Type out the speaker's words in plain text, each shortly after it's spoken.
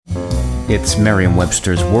It's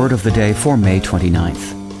Merriam-Webster's Word of the Day for May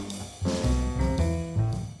 29th.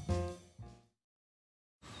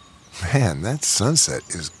 Man, that sunset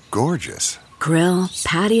is gorgeous. Grill,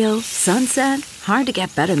 patio, sunset. Hard to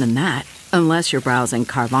get better than that. Unless you're browsing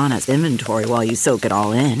Carvana's inventory while you soak it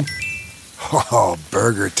all in. Oh,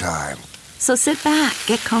 burger time. So sit back,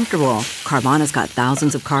 get comfortable. Carvana's got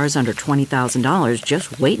thousands of cars under $20,000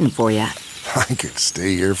 just waiting for you. I could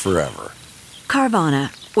stay here forever.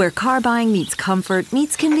 Carvana, where car buying meets comfort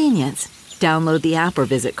meets convenience. Download the app or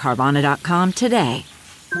visit Carvana.com today.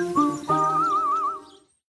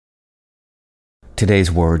 Today's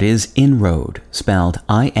word is inroad, spelled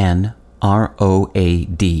INROAD.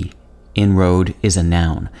 Inroad is a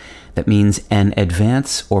noun. That means an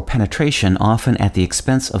advance or penetration, often at the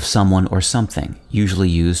expense of someone or something, usually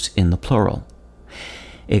used in the plural.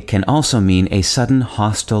 It can also mean a sudden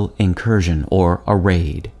hostile incursion or a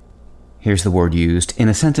raid. Here's the word used in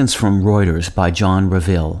a sentence from Reuters by John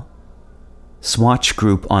Reville. Swatch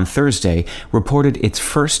Group on Thursday reported its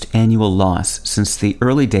first annual loss since the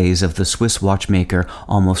early days of the Swiss watchmaker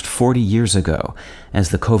almost 40 years ago,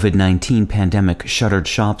 as the COVID-19 pandemic shuttered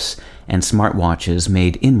shops and smartwatches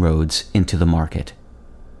made inroads into the market.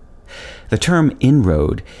 The term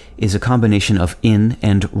inroad is a combination of in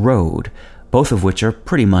and road, both of which are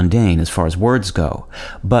pretty mundane as far as words go,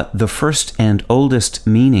 but the first and oldest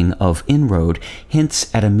meaning of inroad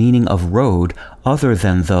hints at a meaning of road other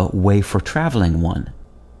than the way for traveling one.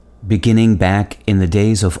 Beginning back in the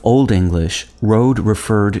days of Old English, road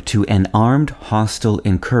referred to an armed hostile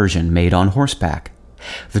incursion made on horseback.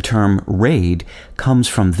 The term raid comes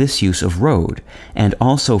from this use of road, and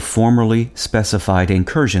also formerly specified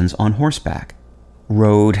incursions on horseback.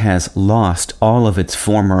 Road has lost all of its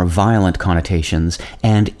former violent connotations,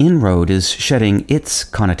 and inroad is shedding its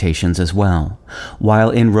connotations as well. While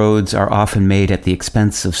inroads are often made at the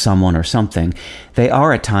expense of someone or something, they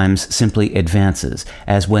are at times simply advances,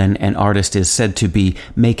 as when an artist is said to be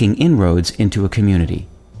making inroads into a community.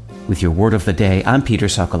 With your Word of the Day, I'm Peter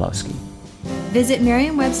Sokolowski. Visit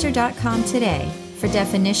Merriam-Webster.com today for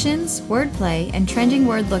definitions, wordplay, and trending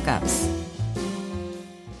word lookups.